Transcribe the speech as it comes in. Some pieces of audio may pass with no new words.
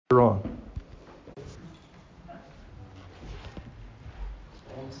You're on.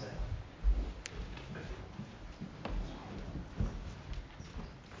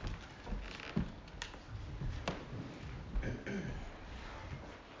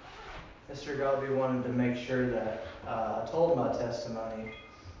 Mr. Galby wanted to make sure that I told my testimony,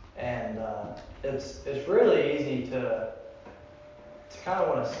 and it's really easy to kind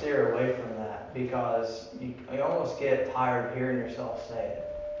of want to steer away from that because you almost get tired of hearing yourself say it.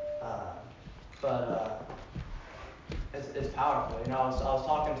 But it's powerful. You know, I was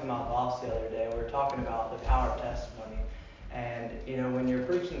talking to my boss the other day. We were talking about the power of testimony. And, you know, when you're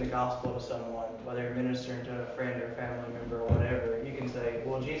preaching the gospel to someone, whether you're ministering to a friend or family member or whatever, you can say,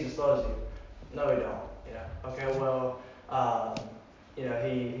 well, Jesus loves you. No, he don't. You know, okay, well, you know,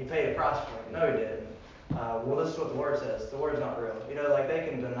 he paid a price for it. No, he didn't. Well, this is what the Word says. The Word's not real. You know, like they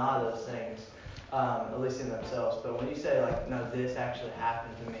can deny those things, at least in themselves. But when you say, like, no, this actually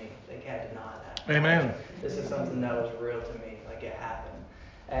happened to me, they can't deny that. Amen. Like, this is something that was real to me. Like, it happened.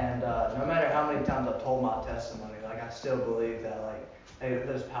 And no matter how many times I've told my testimony, like, I still believe that, like, hey, that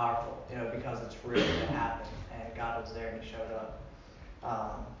is powerful, you know, because it's real. It happened. And God was there and he showed up.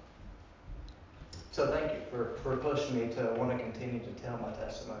 So thank you for pushing me to want to continue to tell my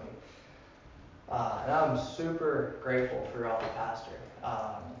testimony. And I'm super grateful for y'all, pastor.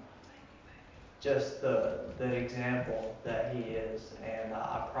 Just the example that he is, and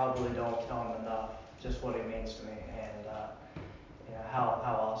I probably don't tell him enough just what he means to me, and you know how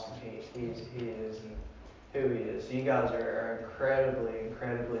awesome he is and who he is. So you guys are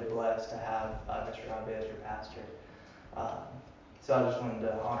incredibly blessed to have Mr. Robbie as your pastor. So I just wanted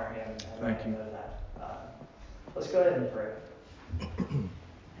to honor him and let him know that. Let's go ahead and pray.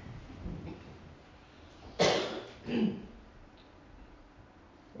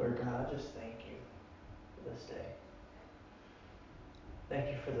 Lord God, I just thank you for this day. Thank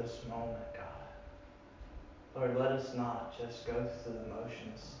you for this moment, God. Lord, let us not just go through the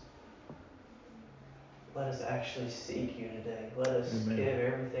motions. Let us actually seek you today. Let us give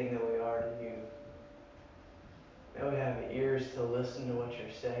everything that we are to you. May we have ears to listen to what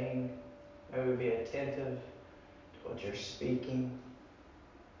you're saying. May we be attentive to what you're speaking.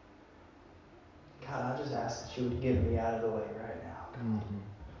 God, I just ask that you would get me out of the way right now. Mm-hmm.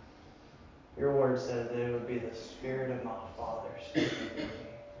 Your word said that it would be the Spirit of my Father speaking to me.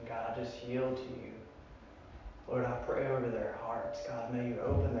 And God, I just yield to you. Lord, I pray over their hearts. God, may you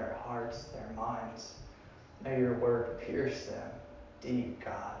open their hearts, their minds. May your word pierce them deep,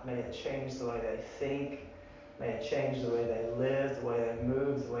 God. May it change the way they think. May it change the way they live, the way they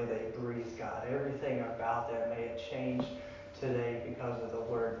move, the way they breathe, God. Everything about them, may it change today because of the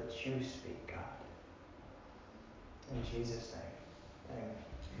word that you speak, God. In Jesus' name, amen.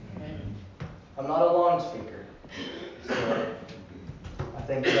 Amen. I'm not a long speaker, so I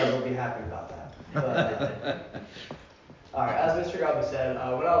think you guys will be happy about that. But, all right, as Mr. Gobby said,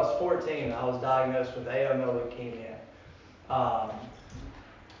 when I was 14, I was diagnosed with AML leukemia.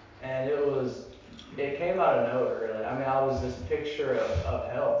 And it came out of nowhere, really. I mean, I was this picture of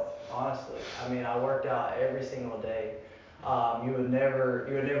health, honestly. I mean, I worked out every single day. You would never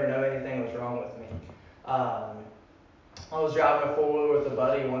know anything was wrong with me. I was driving a four-wheeler with a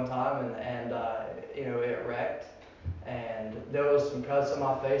buddy one time, and you know, it wrecked. And there was some cuts on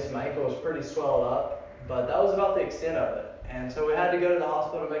my face. My ankle was pretty swelled up, but that was about the extent of it. And so we had to go to the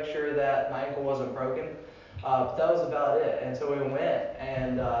hospital to make sure that my ankle wasn't broken. But that was about it. And so we went,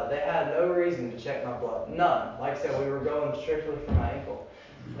 and they had no reason to check my blood. None. Like I said, we were going strictly for my ankle.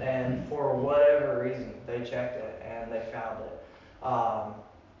 And for whatever reason, they checked it, and they found it.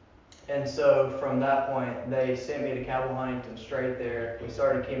 And so from that point, they sent me to Cabell Huntington straight there. We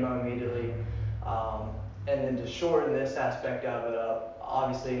started chemo immediately. And then to shorten this aspect of it up,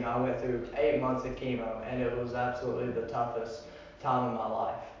 obviously, you know, I went through 8 months of chemo, and it was absolutely the toughest time of my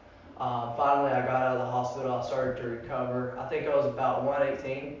life. Finally, I got out of the hospital. I started to recover. I think I was about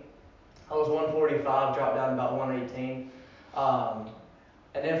 118. I was 145, dropped down to about 118.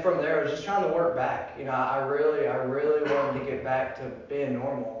 And then from there, I was just trying to work back. You know, I really wanted to get back to being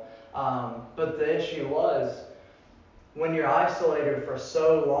normal. But the issue was, when you're isolated for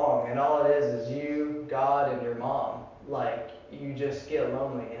so long, and all it is you, God, and your mom, like, you just get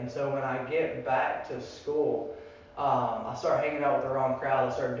lonely. And so when I get back to school, I started hanging out with the wrong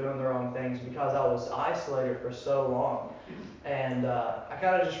crowd. I started doing the wrong things because I was isolated for so long. And I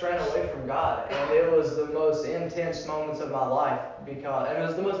kind of just ran away from God. And it was the most intense moments of my life, and it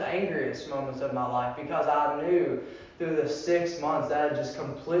was the most angriest moments of my life, because I knew through the 6 months that I just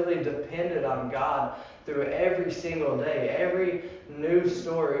completely depended on God through every single day, every new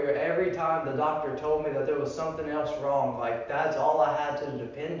story, or every time the doctor told me that there was something else wrong. Like, that's all I had to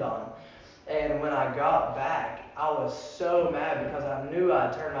depend on. And when I got back, I was so mad because I knew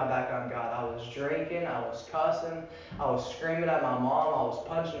I'd turned my back on God. I was drinking, I was cussing, I was screaming at my mom, I was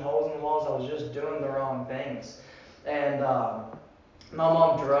punching holes in the walls, I was just doing the wrong things. And my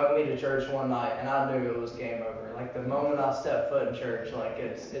mom drugged me to church one night, and I knew it was game over. Like, the moment I stepped foot in church, like,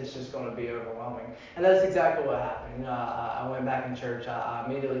 it's just going to be overwhelming. And that's exactly what happened. You know, I went back in church, I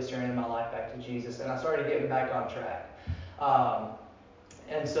immediately surrendered my life back to Jesus, and I started getting back on track.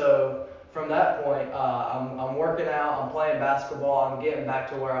 And so from that point, I'm working out, I'm playing basketball, I'm getting back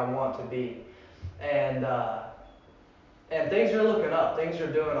to where I want to be. And things are looking up. Things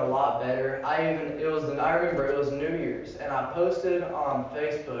are doing a lot better. I remember it was New Year's, and I posted on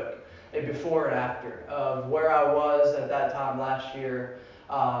Facebook a before and after of where I was at that time last year,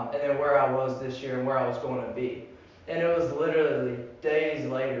 and then where I was this year and where I was going to be. And it was literally days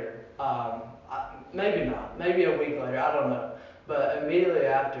later, maybe not, maybe a week later, I don't know. But immediately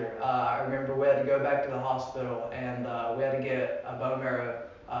after, I remember we had to go back to the hospital, and we had to get a bone marrow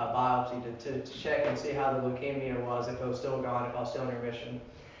biopsy to check and see how the leukemia was, if it was still gone, if I was still in remission.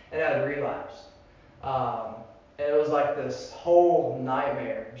 And it had relapsed. And it was like this whole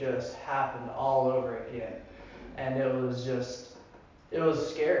nightmare just happened all over again. And it was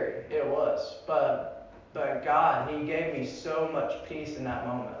scary. It was. But God, He gave me so much peace in that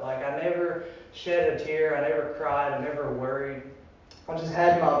moment. Like, I never shed a tear, I never cried, I never worried. I just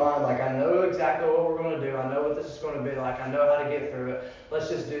had in my mind, like, I know exactly what we're going to do. I know what this is going to be like. I know how to get through it. Let's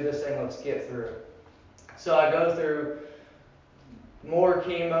just do this thing. Let's get through it. So I go through more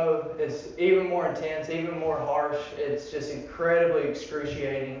chemo. It's even more intense, even more harsh. It's just incredibly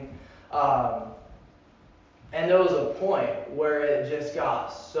excruciating. And there was a point where it just got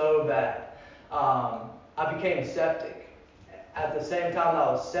so bad. I became septic. At the same time that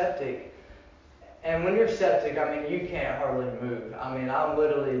I was septic, and when you're septic, I mean, you can't hardly move. I mean, I'm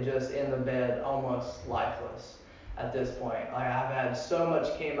literally just in the bed, almost lifeless at this point. Like, I've had so much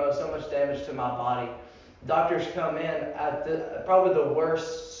chemo, so much damage to my body. Doctors come in at probably the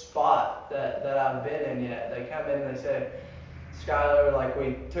worst spot that I've been in yet. They come in and they say, Skylar, like,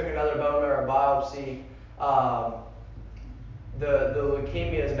 we took another bone marrow biopsy. The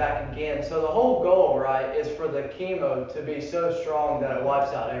leukemia is back again. So the whole goal, right, is for the chemo to be so strong that it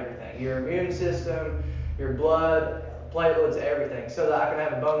wipes out everything. Your immune system, your blood, platelets, everything. So that I can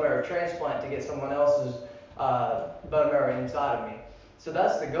have a bone marrow transplant to get someone else's bone marrow inside of me. So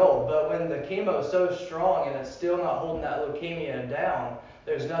that's the goal. But when the chemo is so strong and it's still not holding that leukemia down,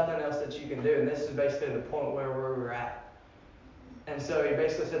 there's nothing else that you can do. And this is basically the point where we were at. And so he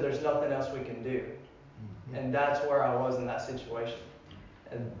basically said there's nothing else we can do. And that's where I was in that situation.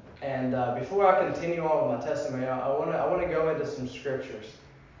 And before I continue on with my testimony, I want to go into some scriptures.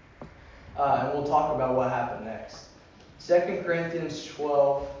 And we'll talk about what happened next. 2 Corinthians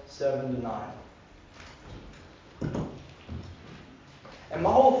 12, 7-9. And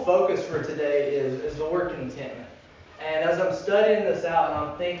my whole focus for today is the word contentment. And as I'm studying this out and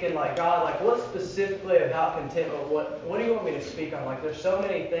I'm thinking, like, God, like, what specifically about contentment, what do you want me to speak on? Like, there's so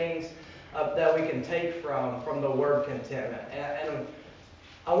many things that we can take from the word contentment. And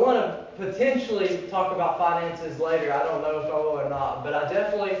I want to potentially talk about finances later. I don't know if I will or not. But I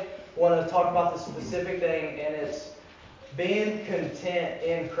definitely want to talk about the specific thing, and it's being content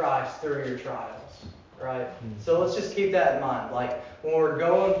in Christ through your trials. Right? So let's just keep that in mind. Like, when we're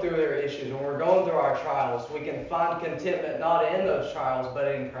going through our issues, when we're going through our trials, we can find contentment not in those trials,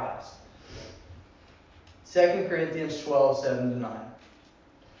 but in Christ. 2 Corinthians 12, 7-9.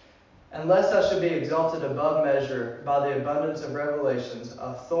 Unless I should be exalted above measure by the abundance of revelations,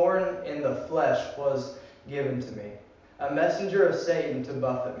 a thorn in the flesh was given to me, a messenger of Satan to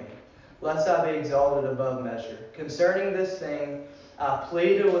buffet me, lest I be exalted above measure. Concerning this thing, I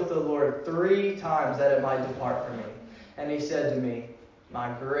pleaded with the Lord 3 times that it might depart from me. And He said to me,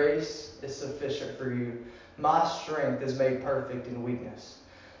 my grace is sufficient for you. My strength is made perfect in weakness.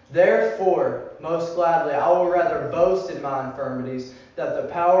 Therefore, most gladly, I will rather boast in my infirmities, that the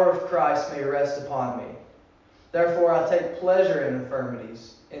power of Christ may rest upon me. Therefore, I take pleasure in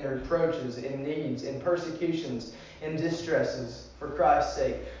infirmities, in reproaches, in needs, in persecutions, in distresses, for Christ's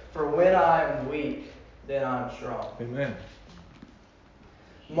sake. For when I am weak, then I am strong. Amen.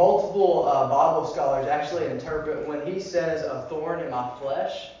 Multiple Bible scholars actually interpret when he says a thorn in my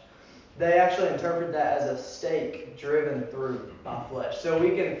flesh, they actually interpret that as a stake driven through my flesh. So we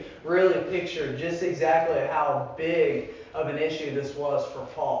can really picture just exactly how big of an issue this was for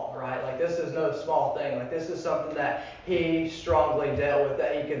Paul, right? Like, this is no small thing. Like, this is something that he strongly dealt with,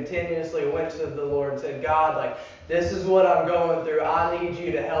 that he continuously went to the Lord and said, God, like, this is what I'm going through. I need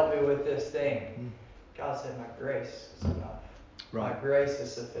you to help me with this thing. God said, my grace is enough. Right. My grace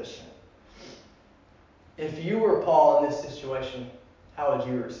is sufficient. If you were Paul in this situation, how would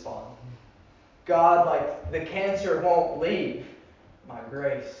you respond? God, like, the cancer won't leave. My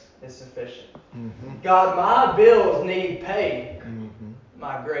grace is sufficient. God, my bills need paid.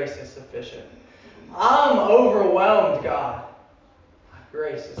 My grace is sufficient. I'm overwhelmed, God. My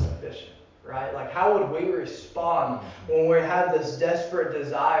grace is sufficient. Right? Like, how would we respond when we have this desperate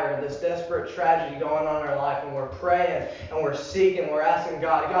desire, this desperate tragedy going on in our life, and we're praying and we're seeking, we're asking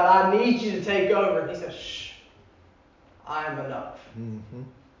God, God, I need you to take over. And He says, shh, I am enough.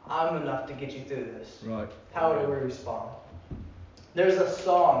 I'm enough to get you through this. Right. How would we respond? There's a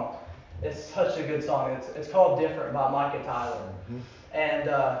song. It's such a good song. It's called Different by Micah Tyler. And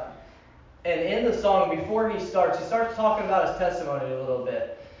in the song, before he starts talking about his testimony a little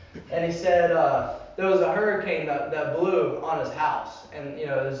bit. And he said there was a hurricane that blew on his house. And,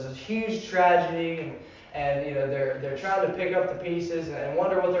 there's this huge tragedy. And they're trying to pick up the pieces and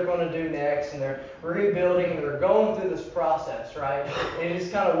wonder what they're going to do next. And they're rebuilding. And they're going through this process, right? And you're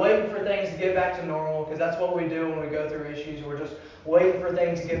just kind of waiting for things to get back to normal. Because that's what we do when we go through issues. We're just waiting for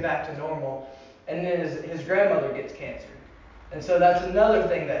things to get back to normal. And then his grandmother gets cancer. And so that's another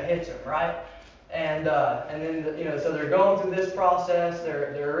thing that hits him, right? And then so they're going through this process.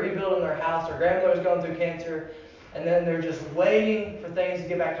 They're rebuilding their house. Their grandmother's going through cancer, and then they're just waiting for things to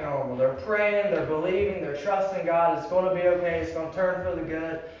get back to normal. They're praying, they're believing, they're trusting God. It's going to be okay. It's going to turn for the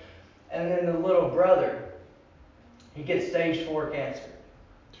good. And then the little brother, he gets stage 4 cancer.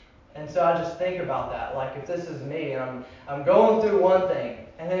 And so I just think about that. Like, if this is me, and I'm going through one thing,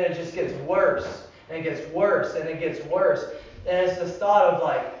 and then it just gets worse, and it gets worse, and it gets worse. And it's this thought of,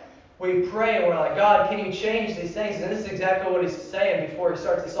 like, we pray and we're like, God, can you change these things? And this is exactly what he's saying before he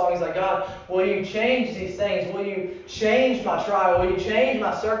starts the song. He's like, God, will you change these things? Will you change my trial? Will you change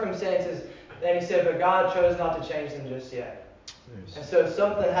my circumstances? And he said, but God chose not to change them just yet. Yes. And so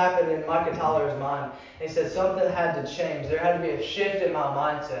something happened in Micah Tyler's mind. And he said something had to change. There had to be a shift in my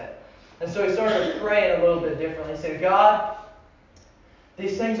mindset. And so he started praying a little bit differently. He said, God,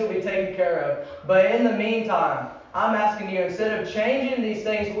 these things will be taken care of. But in the meantime, I'm asking you, instead of changing these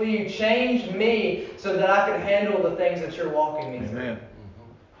things, will you change me so that I can handle the things that you're walking me through? Amen.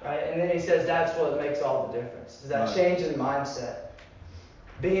 Right? And then he says that's what makes all the difference. Is that change in mindset.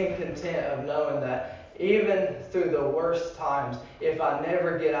 Being content of knowing that even through the worst times, if I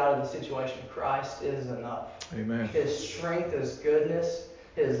never get out of the situation, Christ is enough. Amen. His strength, His goodness,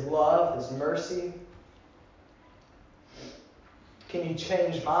 His love, His mercy. Can you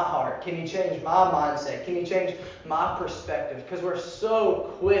change my heart? Can you change my mindset? Can you change my perspective? Because we're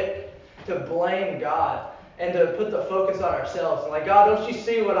so quick to blame God and to put the focus on ourselves. And like, God, don't you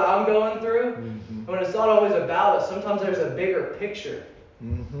see what I'm going through? And when it's not always about us, sometimes there's a bigger picture.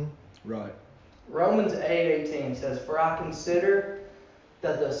 Right. Romans 8:18 says, for I consider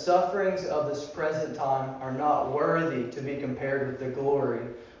that the sufferings of this present time are not worthy to be compared with the glory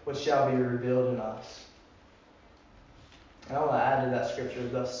which shall be revealed in us. And I want to add to that scripture,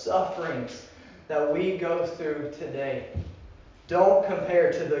 the sufferings that we go through today don't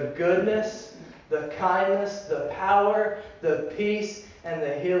compare to the goodness, the kindness, the power, the peace, and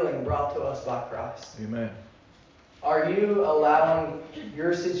the healing brought to us by Christ. Amen. Are you allowing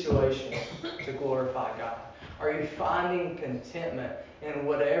your situation to glorify God? Are you finding contentment in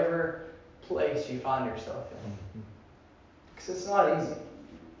whatever place you find yourself in? Because it's not easy.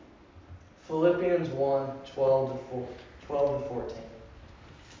 Philippians 1:12-14.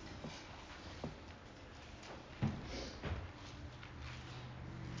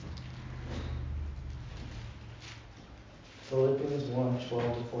 Philippians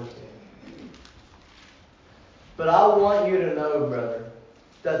 1:12-14. But I want you to know, brother,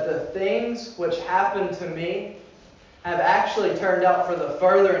 that the things which happened to me have actually turned out for the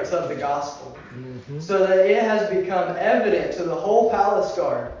furtherance of the gospel, so that it has become evident to the whole palace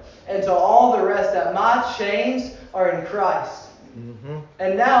guard and to all the rest that my chains are in Christ.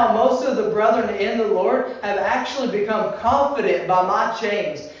 And now most of the brethren in the Lord have actually become confident by my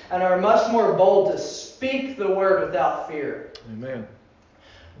chains and are much more bold to speak the word without fear. Amen.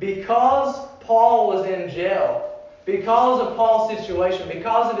 Because Paul was in jail, because of Paul's situation,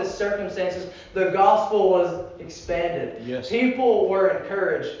 because of his circumstances, the gospel was expanded. Yes. People were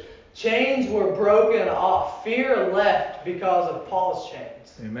encouraged. Chains were broken off. Fear left because of Paul's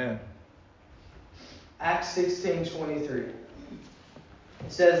chains. Amen. Acts 16:23. It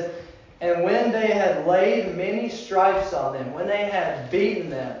says, "And when they had laid many stripes on them, when they had beaten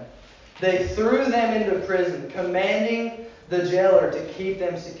them, they threw them into prison, commanding the jailer to keep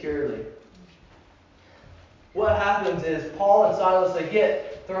them securely." What happens is Paul and Silas, they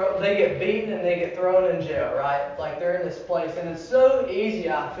get beaten and they get thrown in jail, right? Like they're in this place. And it's so easy,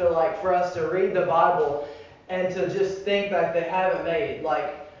 I feel like, for us to read the Bible and to just think like they haven't made.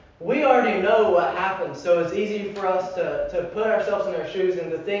 Like, we already know what happened, so it's easy for us to put ourselves in their shoes and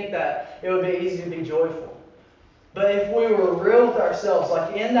to think that it would be easy to be joyful. But if we were real with ourselves,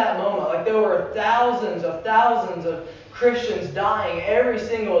 like in that moment, like there were thousands of Christians dying every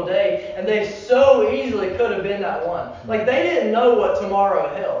single day, and they so easily could have been that one. Like they didn't know what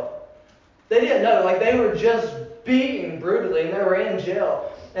tomorrow held. They didn't know. Like they were just beaten brutally, and they were in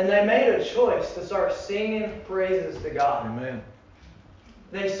jail. And they made a choice to start singing praises to God. Amen.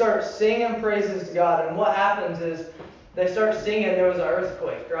 They start singing praises to God, and what happens is they start singing, there was an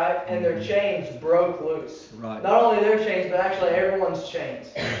earthquake, right? And their chains broke loose. Right. Not only their chains, but actually everyone's chains.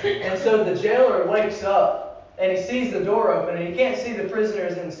 And so the jailer wakes up, and he sees the door open, and he can't see the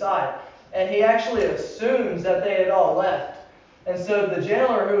prisoners inside. And he actually assumes that they had all left. And so the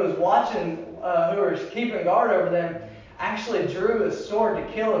jailer who was watching, who was keeping guard over them, actually drew his sword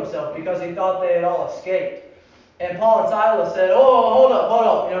to kill himself because he thought they had all escaped. And Paul and Silas said, "Oh, hold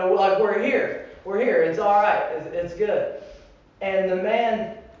up. You know, like we're here. It's all right. It's good." And the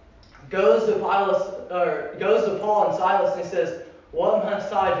man goes to Paul and Silas, and he says, "What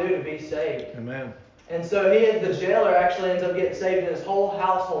must I do to be saved?" Amen. And so the jailer actually ends up getting saved, and his whole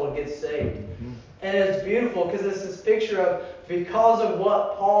household gets saved. Mm-hmm. And it's beautiful because it's this picture of, because of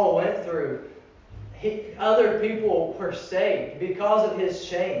what Paul went through, other people were saved because of his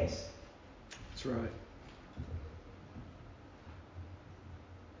chains. That's right.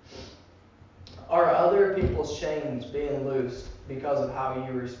 Are other people's chains being loosed because of how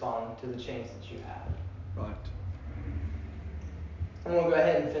you respond to the chains that you have? Right. I'm going to go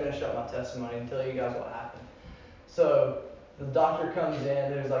ahead and finish up my testimony and tell you guys what happened. So the doctor comes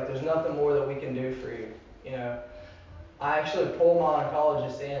in and he's like, "There's nothing more that we can do for you." You know, I actually pulled my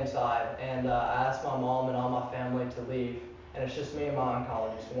oncologist inside, and I asked my mom and all my family to leave. And it's just me and my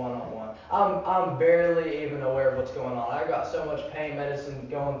oncologist, one-on-one. I'm barely even aware of what's going on. I got so much pain medicine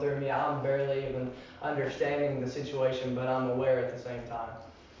going through me, I'm barely even understanding the situation, but I'm aware at the same time.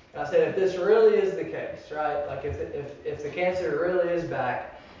 And I said, if this really is the case, right, like if the cancer really is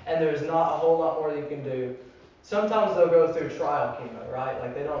back, and there's not a whole lot more that you can do, sometimes they'll go through trial chemo, right?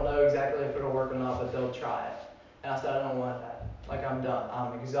 Like they don't know exactly if it'll work or not, but they'll try it. And I said, I don't want that. Like I'm done.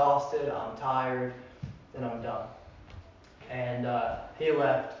 I'm exhausted, I'm tired, and I'm done. And he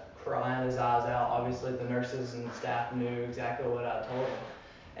left crying his eyes out. Obviously, the nurses and staff knew exactly what I told him.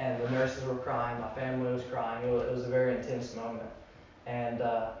 And the nurses were crying. My family was crying. It was a very intense moment. And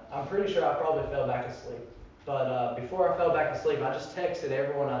I'm pretty sure I probably fell back asleep. But before I fell back asleep, I just texted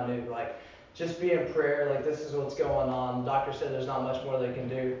everyone I knew, like, just be in prayer. Like, this is what's going on. The doctor said there's not much more they can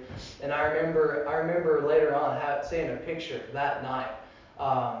do. And I remember later on seeing a picture that night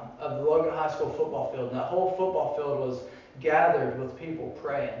of the Logan High School football field. And that whole football field was gathered with people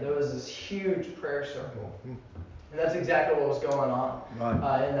praying. There was this huge prayer circle. And that's exactly what was going on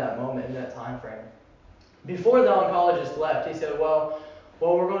in that moment, in that time frame. Before the oncologist left, he said, well,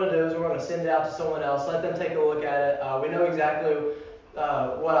 what we're going to do is we're going to send it out to someone else, let them take a look at it. We know exactly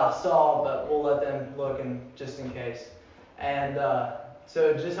what I saw, but we'll let them look just in case. And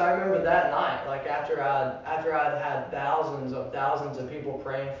so I remember that night, like after I'd had thousands of people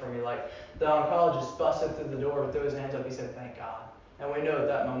praying for me, like the oncologist busted through the door, threw his hands up, he said, "Thank God." And we knew at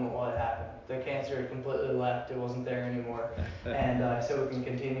that moment what had happened. The cancer had completely left, it wasn't there anymore. And so we can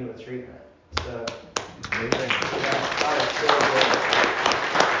continue with treatment. So, God is so good.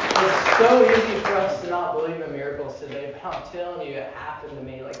 It's so easy for us to not believe in miracles today, but I'm telling you, it happened to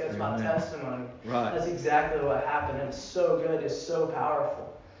me. Like, that's my testimony. Right. That's exactly what happened. And it's so good. It's so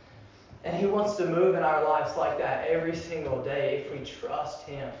powerful. And He wants to move in our lives like that every single day if we trust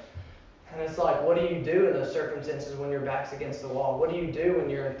Him. And it's like, what do you do in those circumstances when your back's against the wall? What do you do when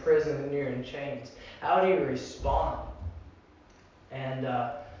you're in prison and you're in chains? How do you respond? And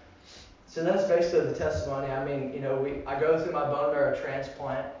so that's basically the testimony. I mean, I go through my bone marrow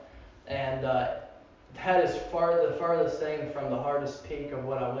transplant, and that is the farthest thing from the hardest peak of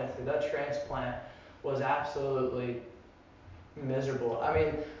what I went through. That transplant was absolutely miserable. I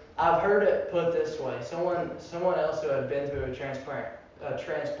mean, I've heard it put this way. Someone else who had been through a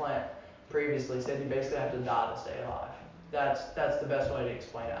transplant previously said you basically have to die to stay alive. That's the best way to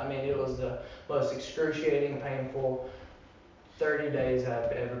explain it. I mean, it was the most excruciating, painful 30 days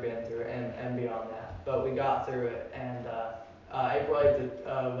I've ever been through, and beyond that. But we got through it, and April 8th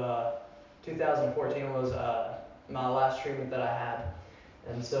of 2014 was my last treatment that I had.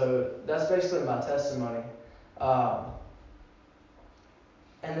 And so that's basically my testimony.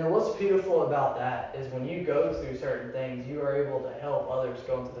 And then what's beautiful about that is when you go through certain things, you are able to help others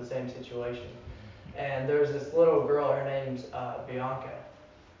go into the same situation. And there's this little girl, her name's Bianca,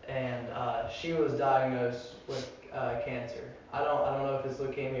 and she was diagnosed with cancer. I don't know if it's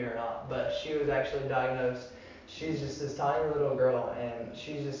leukemia or not, but she was actually diagnosed. She's just this tiny little girl, and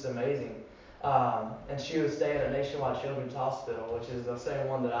she's just amazing. And she was staying at Nationwide Children's Hospital, which is the same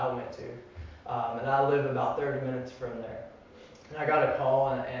one that I went to. And I live about 30 minutes from there. And I got a call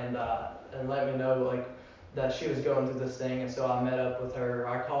and let me know that she was going through this thing, and so I met up with her.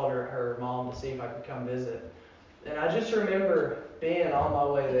 I called her mom to see if I could come visit. And I just remember being on my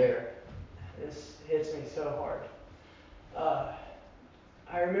way there. This hits me so hard.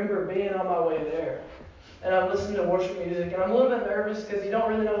 I remember being on my way there, and I'm listening to worship music, and I'm a little bit nervous because you don't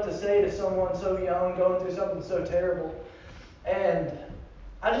really know what to say to someone so young going through something so terrible. And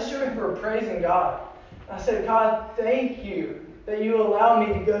I just remember praising God. I said, God, thank you that you allow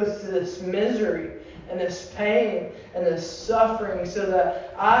me to go through this misery and this pain and this suffering so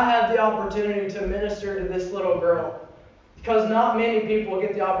that I have the opportunity to minister to this little girl. Because not many people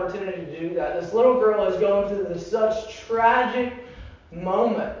get the opportunity to do that. This little girl is going through this such tragic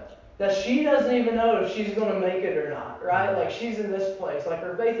moment that she doesn't even know if she's going to make it or not, right? Like, she's in this place. Like,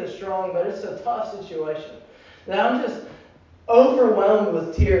 her faith is strong, but it's a tough situation. Now, I'm just overwhelmed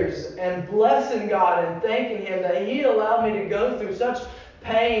with tears and blessing God and thanking Him that He allowed me to go through such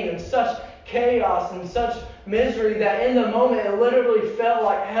pain and such chaos and such misery that in the moment it literally felt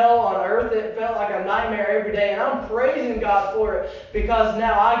like hell on earth. It felt like a nightmare every day, and I'm praising God for it because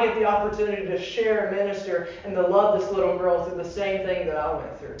now I get the opportunity to share and minister and to love this little girl through the same thing that I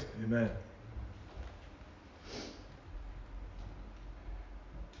went through. Amen.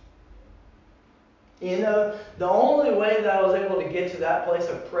 You know, the only way that I was able to get to that place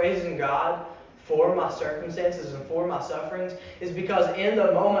of praising God for my circumstances and for my sufferings is because in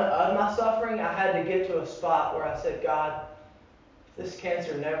the moment of my suffering, I had to get to a spot where I said, God, if this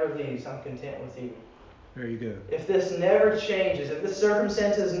cancer never leaves, I'm content with you. There you go. If this never changes, if this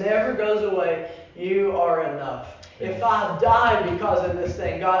circumstances never goes away, you are enough. If I die because of this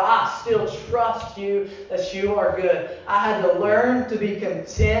thing, God, I still trust you that you are good. I had to learn to be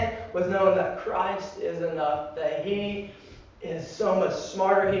content with knowing that Christ is enough, that He is so much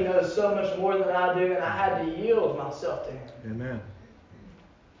smarter, He knows so much more than I do, and I had to yield myself to Him. Amen.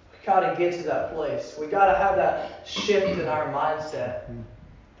 We got to get to that place. We got to have that shift in our mindset.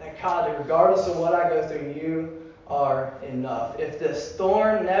 That God, regardless of what I go through, you are enough. If this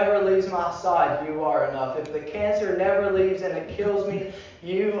thorn never leaves my side, you are enough. If the cancer never leaves and it kills me,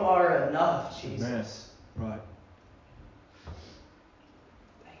 you are enough, Jesus. Amen. Right.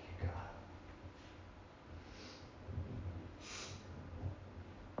 Thank you,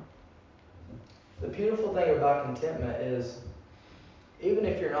 God. The beautiful thing about contentment is, even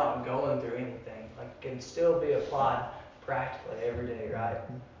if you're not going through anything, it can still be applied practically every day, right?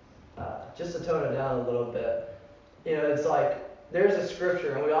 Just to tone it down a little bit. It's like there's a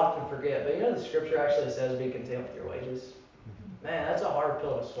scripture, and we often forget, but the scripture actually says be content with your wages. Man, that's a hard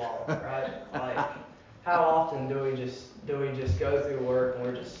pill to swallow, right? How often do we just go through work and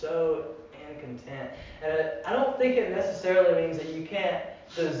we're just so incontent? And I don't think it necessarily means that you can't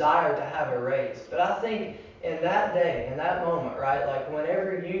desire to have a raise, but I think in that day, in that moment, right,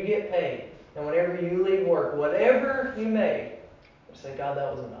 whenever you get paid and whenever you leave work, whatever you made, say, God,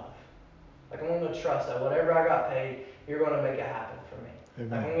 that was enough. I'm going to trust that whatever I got paid, you're going to make it happen for me.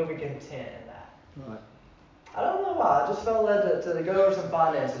 Amen. I'm going to be content in that. Right. I don't know why. I just felt led to go over some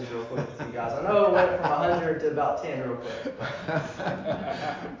finances real quick with you guys. I know it went from 100 to about 10 real quick. All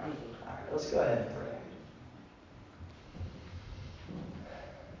right, let's go ahead and pray.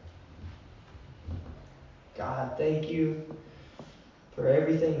 God, thank you for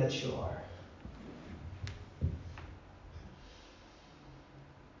everything that you are.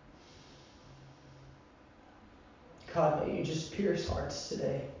 God, may you just pierce hearts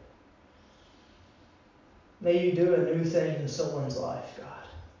today. May you do a new thing in someone's life, God.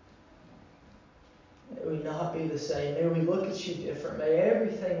 May we not be the same. May we look at you different. May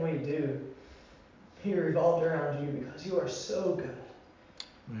everything we do be revolved around you because you are so good.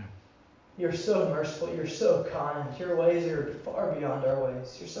 Yeah. You're so merciful. You're so kind. Your ways are far beyond our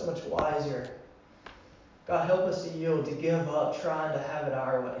ways. You're so much wiser. God, help us to yield, to give up trying to have it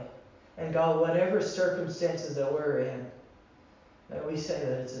our way. And God, whatever circumstances that we're in, may we say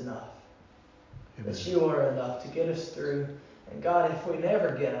that it's enough. Amen. That you are enough to get us through And God, if we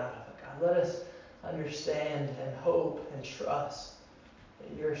never get out of it, God, let us understand and hope and trust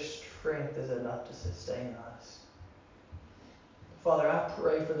that your strength is enough to sustain us. Father, I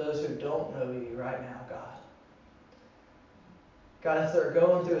pray for those who don't know you right now, God. God, if they're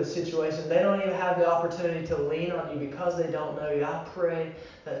going through a situation, they don't even have the opportunity to lean on you because they don't know you. I pray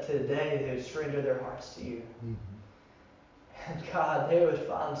that today they would surrender their hearts to you. And God, they would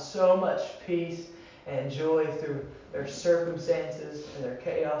find so much peace and joy through their circumstances and their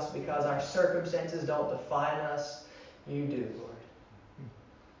chaos, because our circumstances don't define us. You do, Lord.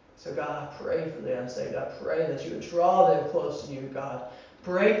 So God, I pray for the unsaved. I pray that you would draw them close to you, God.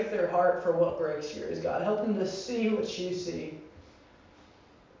 Break their heart for what breaks yours, God. Help them to see what you see.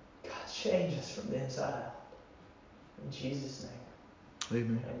 God, change us from the inside out. In Jesus' name.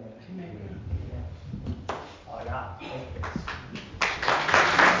 Amen. Amen. Amen. Oh, God. Thank you.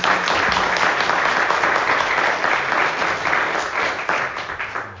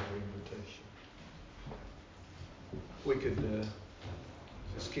 We could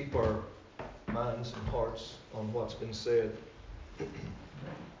just keep our minds and hearts on what's been said.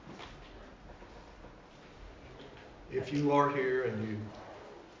 If you are here and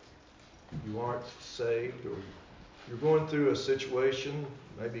you aren't saved, or you're going through a situation,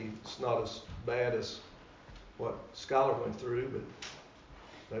 maybe it's not as bad as what Skylar went through, but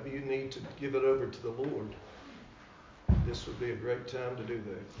maybe you need to give it over to the Lord. This would be a great time to do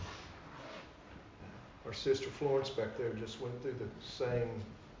that. Our sister Florence back there just went through the same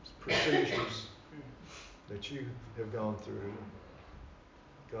procedures that you have gone through.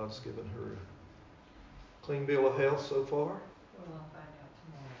 God's given her a clean bill of health so far. Well, I'll find out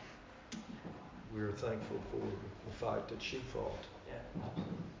tomorrow. We're thankful for the fight that she fought. Yeah,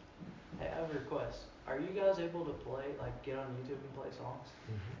 absolutely. Hey, I have a request. Are you guys able to play, like, get on YouTube and play songs?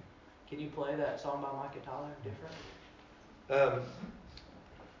 Mm-hmm. Can you play that song by Micah Tyler, Different?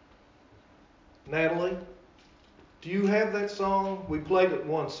 Natalie, do you have that song? We played it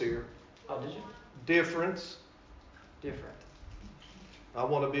once here. Oh, did you? Difference. Different. I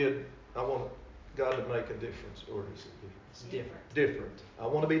want God to make a difference. Or is it different? It's different. Different. I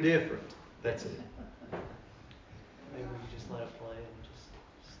want to be different. That's it. Maybe we can just let it play and just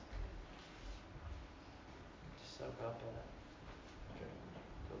soak up in it. Okay.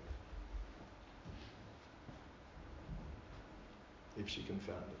 If she can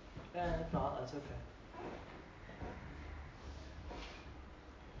find it. Yeah, if not, that's okay.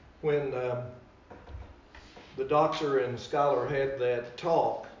 When the doctor and Skylar had that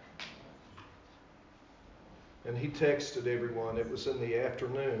talk, and he texted everyone, it was in the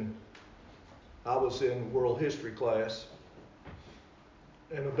afternoon. I was in world history class,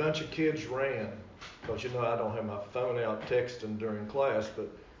 and a bunch of kids ran, because I don't have my phone out texting during class, but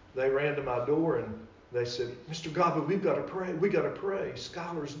they ran to my door and they said, "Mr. Godwin, we've got to pray. We got to pray.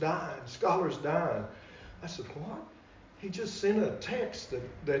 Skylar's dying. Skylar's dying." I said, "What?" He just sent a text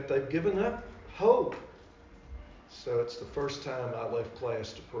that they've given up hope. So it's the first time I left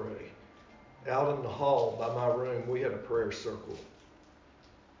class to pray. Out in the hall by my room, we had a prayer circle.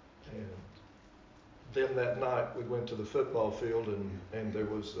 And then that night we went to the football field, and there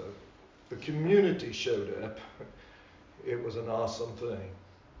was the community showed up. It was an awesome thing.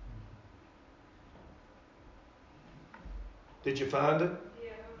 Did you find it?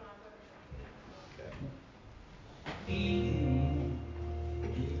 Yeah,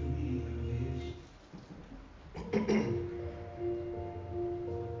 Okay.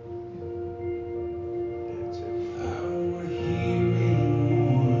 That's it. I don't want to hear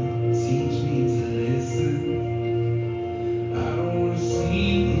anymore. Teach me to listen. I don't want to see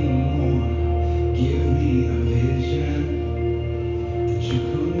anymore. Give me a vision that you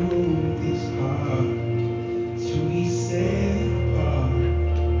could move this heart to be set apart.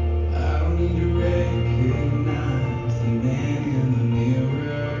 I don't need to recognize the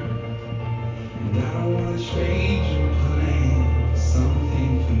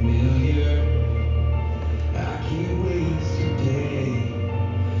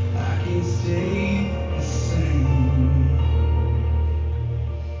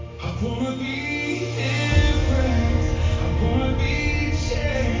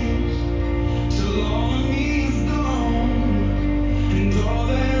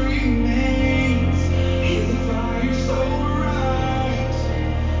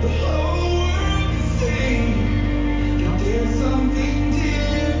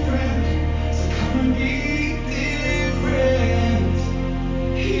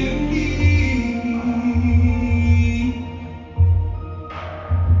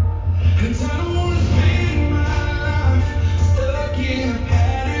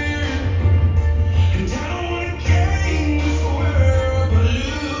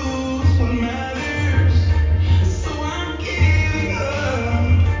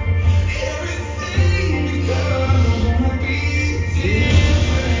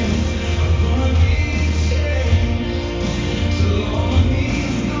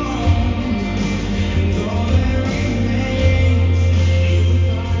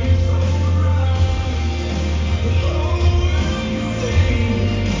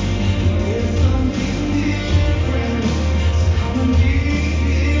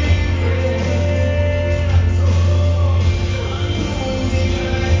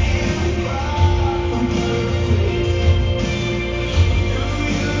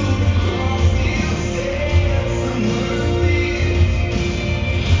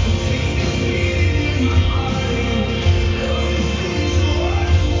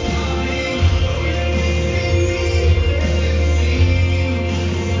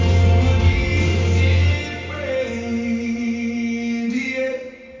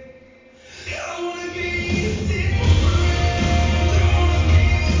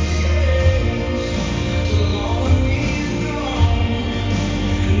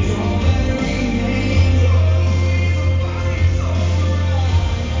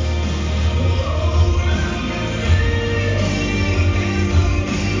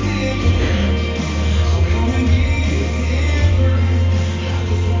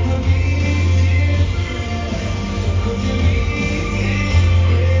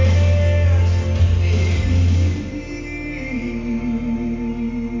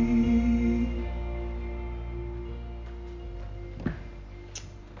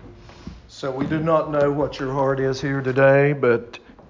So we do not know what your heart is here today, but